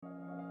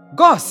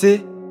God say,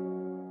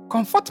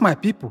 comfort my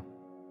people,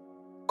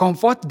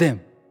 comfort them,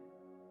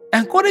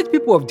 encourage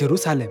people of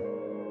Jerusalem.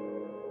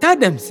 Tell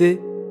them, say,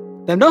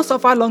 them don't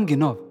suffer long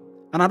enough,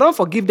 and I don't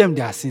forgive them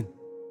their sin.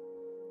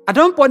 I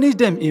don't punish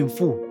them in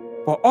full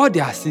for all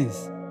their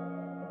sins.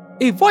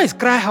 A voice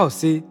cry out,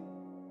 say,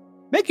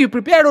 make you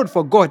prepare road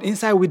for God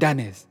inside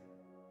wilderness.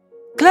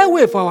 Clear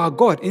way for our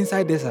God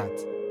inside desert.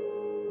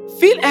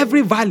 Fill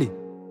every valley.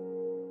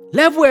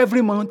 Level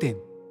every mountain.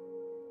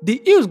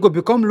 The hills go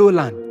become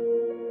lowland,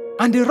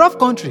 and the rough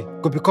country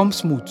go become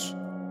smooth.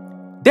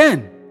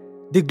 Then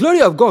the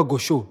glory of God go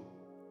show,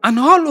 and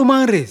all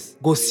human race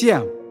go see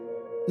am.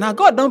 Now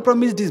God don't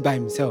promise this by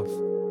himself.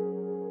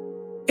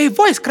 A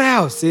voice cry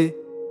out, say,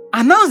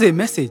 announce a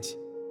message.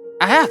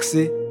 I ask,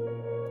 say,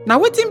 now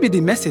wetin be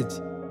the message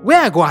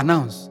where I go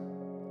announce?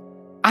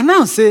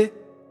 Announce, say,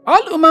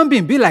 all human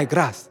beings be like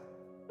grass.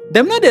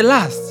 Them no dey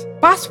last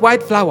pass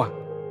white flower.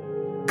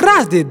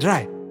 Grass dey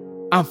dry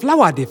and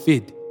flower dey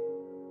fade.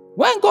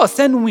 When God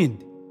send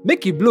wind,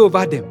 make it blow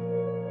over them,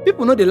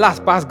 people no dey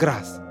last pass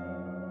grass.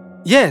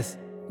 Yes,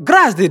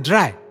 grass dey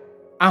dry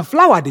and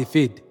flower dey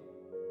fade,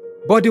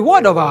 but the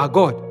word of our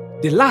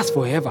God dey last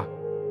forever.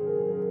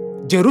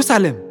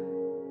 Jerusalem,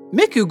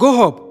 make you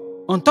go up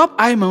on top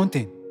high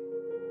mountain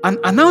and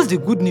announce the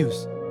good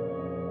news.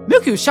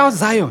 Make you shout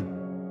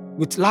Zion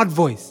with loud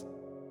voice.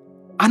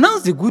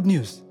 Announce the good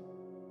news.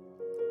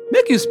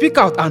 Make you speak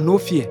out and no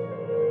fear.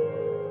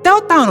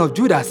 Tell town of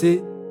Judah,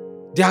 say,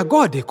 their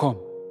God dey come.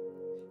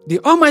 The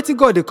Almighty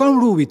God dey come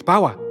rule with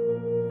power,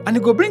 and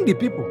he go bring the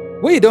people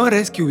where he don't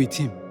rescue with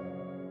him.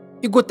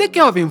 He go take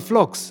care of him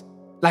flocks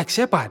like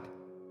shepherd.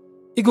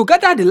 He go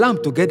gather the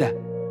lamb together,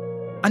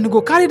 and he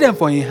go carry them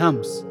for him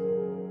arms.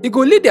 He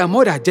go lead their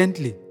mother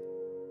gently.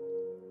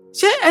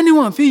 Shall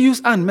anyone fit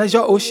use hand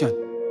measure ocean,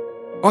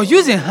 or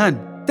use a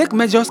hand take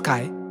measure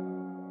sky?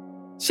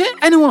 Shall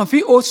anyone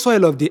fit hold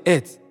soil of the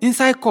earth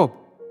inside cup,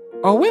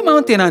 or weigh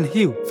mountain and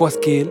hill for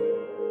scale?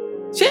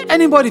 Shall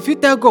anybody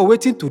fit tell God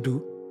wetin to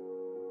do?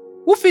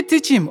 Who fit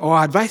teach him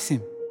or advise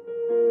him?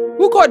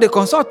 Who God dey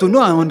consult to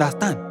know and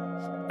understand,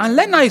 and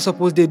learn how he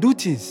suppose dey do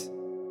things?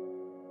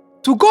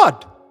 To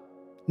God,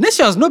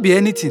 nations no be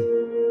anything.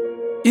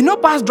 E no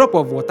pass drop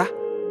of water.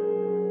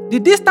 The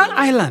distant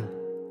island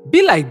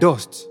be like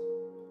dust.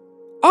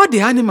 All the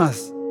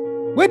animals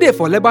wey dey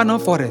for Lebanon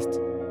forest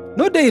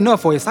no dey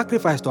enough for a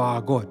sacrifice to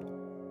our God.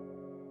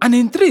 And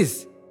in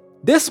trees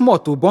dey small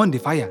to burn the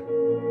fire.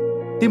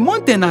 The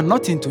mountain are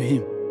nothing to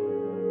him.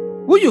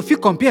 Who you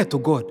fit compare to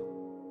God?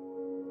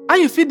 How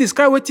you fit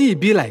describe wetin he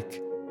be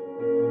like?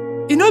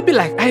 E no be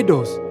like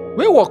idols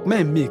wey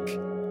workmen make,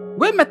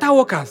 wey metal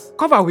workers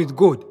cover with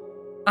gold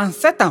and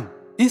set am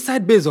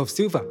inside base of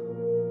silver.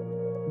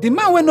 The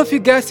man wey no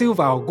fit get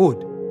silver or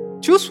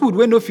gold choose wood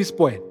wey no fit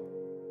spoil.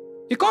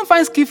 He come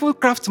find skillful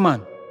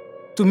craftsman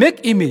to make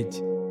image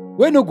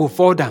wey no go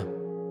fall down.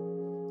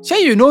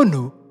 Shey you no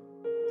know?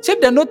 Shey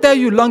dem no tell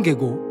you long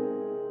ago?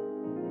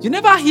 You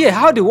never hear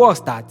how the world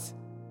starts?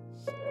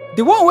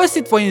 The one wey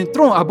sit for him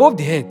throne above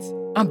the earth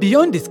and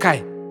beyond the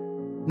sky,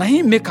 na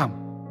him make am.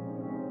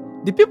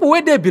 The people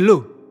wey dey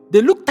below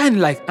dey look tiny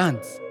like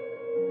ants.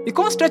 He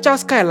come stretch out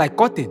sky like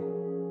curtain,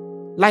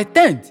 like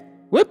tent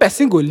wey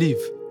person go live.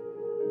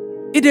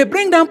 He dey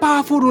bring down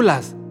powerful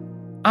rulers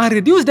and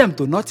reduce them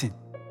to nothing.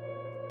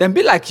 Dem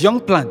be like young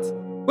plant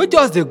wey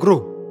just dey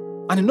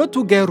grow and e no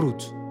too get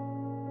root.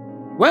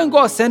 When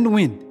God send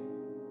wind,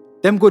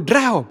 dem go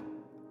dry up,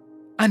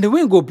 and the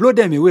wind go blow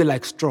them away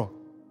like straw.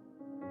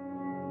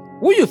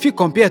 Who you fit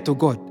compare to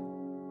God?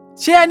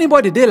 Shey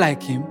anybody dey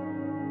like him?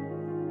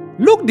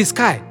 Look the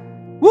sky.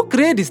 Who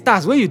create the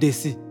stars wey you dey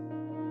see?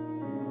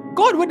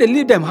 God wey dey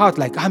lead them out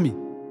like army.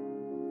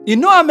 He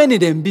know how many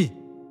dem be,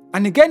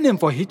 and he get name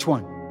for each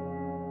one.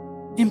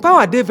 Him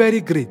power dey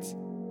very great.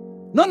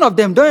 None of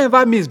them don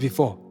ever miss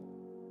before.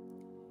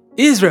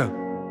 Israel,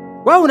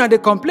 why una dey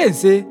complain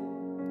say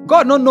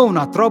God no know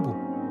una trouble,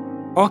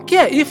 or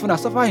care if una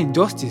suffer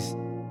injustice?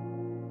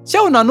 Shey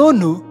una no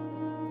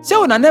know? Shey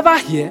una never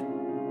hear?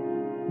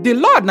 The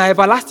Lord na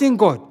everlasting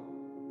God.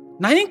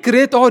 Na him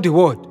create all the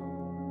world.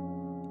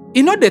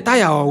 He no dey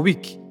tire or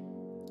weak.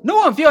 No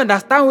one fit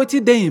understand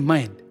wetin dey in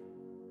mind.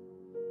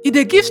 He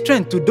dey give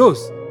strength to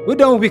those wey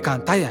don weak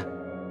and tire.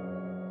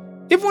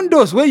 Even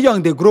those wey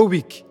young dey grow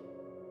weak.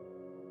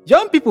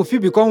 Young people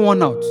fit become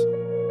worn out,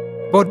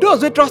 but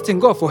those wey trust in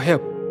God for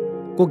help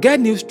go get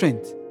new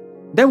strength.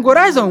 Dem go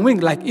rise on wing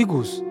like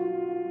eagles.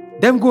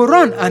 Dem go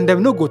run and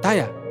dem no go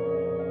tire.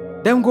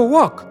 Dem go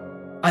walk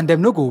and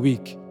dem no go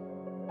weak.